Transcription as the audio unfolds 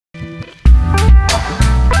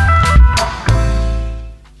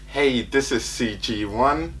Hey, this is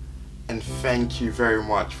CG1 and thank you very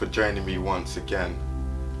much for joining me once again.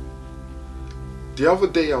 The other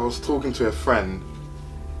day I was talking to a friend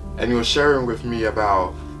and he was sharing with me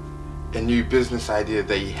about a new business idea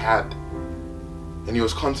that he had, and he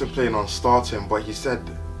was contemplating on starting, but he said,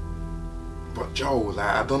 but Joe, like,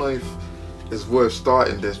 I don't know if it's worth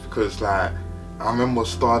starting this because like I remember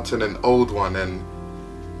starting an old one and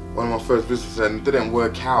one of my first businesses and it didn't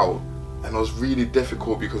work out. And it was really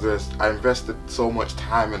difficult because I invested so much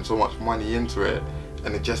time and so much money into it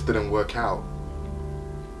and it just didn't work out.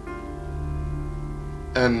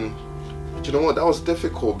 And do you know what, that was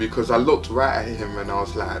difficult because I looked right at him and I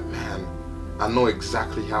was like, man, I know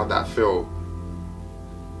exactly how that felt.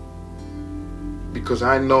 Because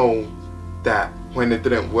I know that when it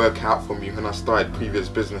didn't work out for me when I started previous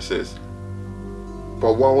businesses.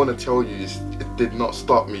 But what I want to tell you is it did not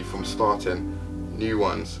stop me from starting new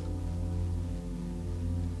ones.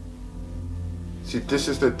 See, this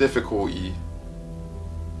is the difficulty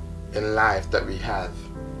in life that we have.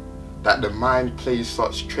 That the mind plays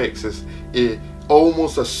such tricks as it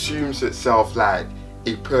almost assumes itself like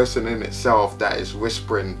a person in itself that is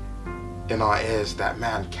whispering in our ears that,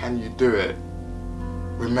 man, can you do it?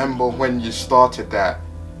 Remember when you started that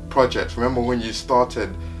project? Remember when you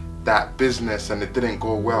started that business and it didn't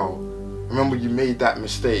go well? Remember you made that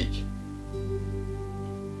mistake?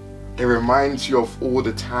 It reminds you of all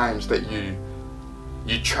the times that you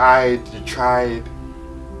tried,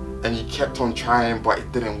 and you kept on trying, but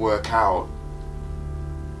it didn't work out.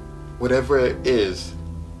 Whatever it is,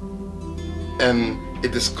 and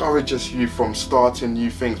it discourages you from starting new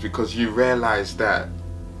things because you realize that,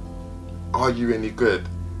 are you any good?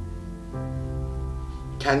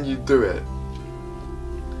 Can you do it?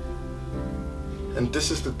 And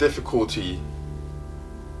this is the difficulty,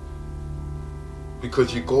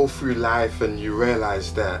 because you go through life and you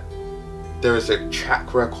realize that there is a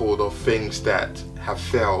track record of things that have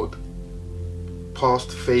failed. Past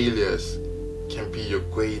failures can be your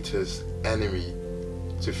greatest enemy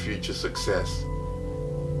to future success.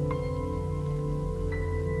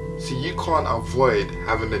 See, you can't avoid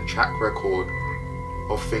having a track record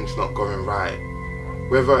of things not going right.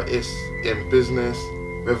 Whether it's in business,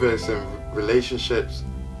 whether it's in relationships,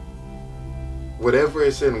 whatever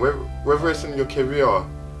it's in, whether it's in your career.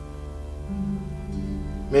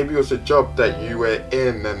 Maybe it was a job that you were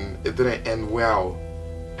in and it didn't end well.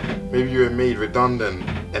 Maybe you were made redundant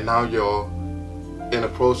and now you're in a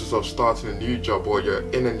process of starting a new job, or you're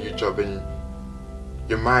in a new job and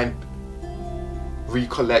your mind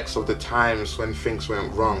recollects of the times when things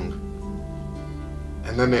went wrong.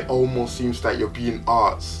 And then it almost seems like you're being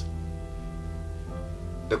asked.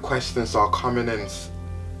 The questions are coming in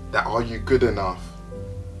that, are you good enough?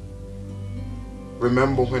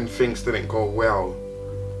 Remember when things didn't go well?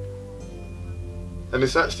 And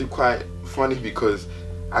it's actually quite funny because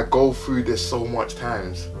I go through this so much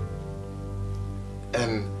times,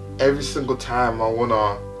 and every single time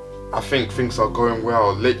I think things are going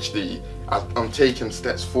well, literally I'm taking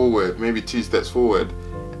steps forward, maybe 2 steps forward,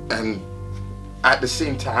 and at the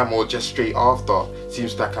same time or just straight after,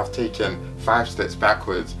 seems like I've taken 5 steps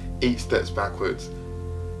backwards, 8 steps backwards.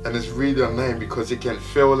 And it's really annoying because it can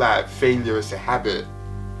feel like failure is a habit.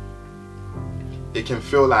 It can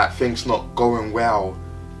feel like things not going well.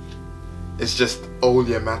 It's just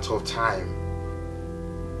only a matter of time.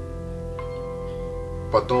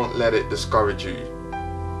 But don't let it discourage you.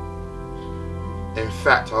 In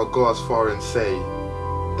fact, I'll go as far and say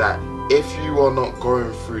that if you are not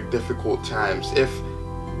going through difficult times, if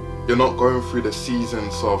you're not going through the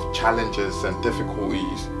seasons of challenges and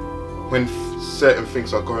difficulties, when certain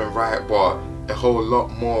things are going right but a whole lot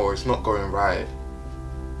more is not going right,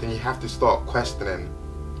 then you have to start questioning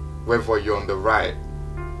whether you're on the right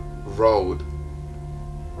road.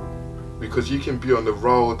 Because you can be on the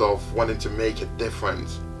road of wanting to make a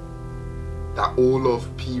difference, that all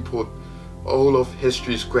of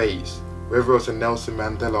history's greats, whether it's a Nelson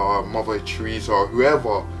Mandela or a Mother Teresa or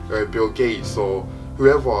whoever, or a Bill Gates or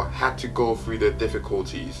whoever, had to go through the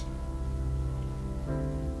difficulties.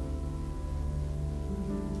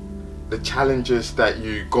 The challenges that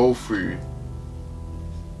you go through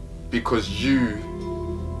because you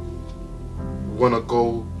want to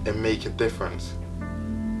go and make a difference.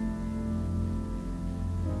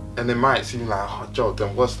 And it might seem like, oh Joe,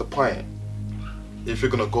 then what's the point if you're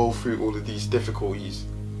going to go through all of these difficulties?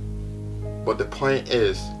 But the point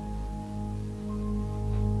is,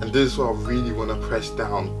 and this is what I really want to press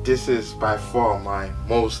down, this is by far my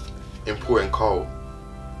most important goal,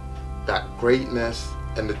 that greatness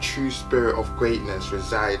and the true spirit of greatness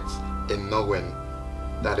resides in knowing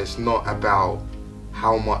that it's not about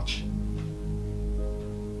how much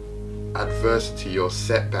adversity or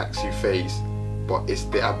setbacks you face, but it's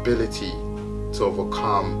the ability to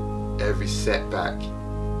overcome every setback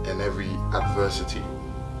and every adversity.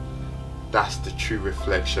 That's the true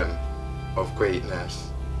reflection of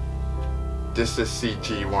greatness. This is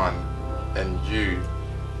CG1, and you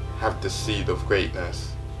have the seed of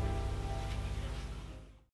greatness.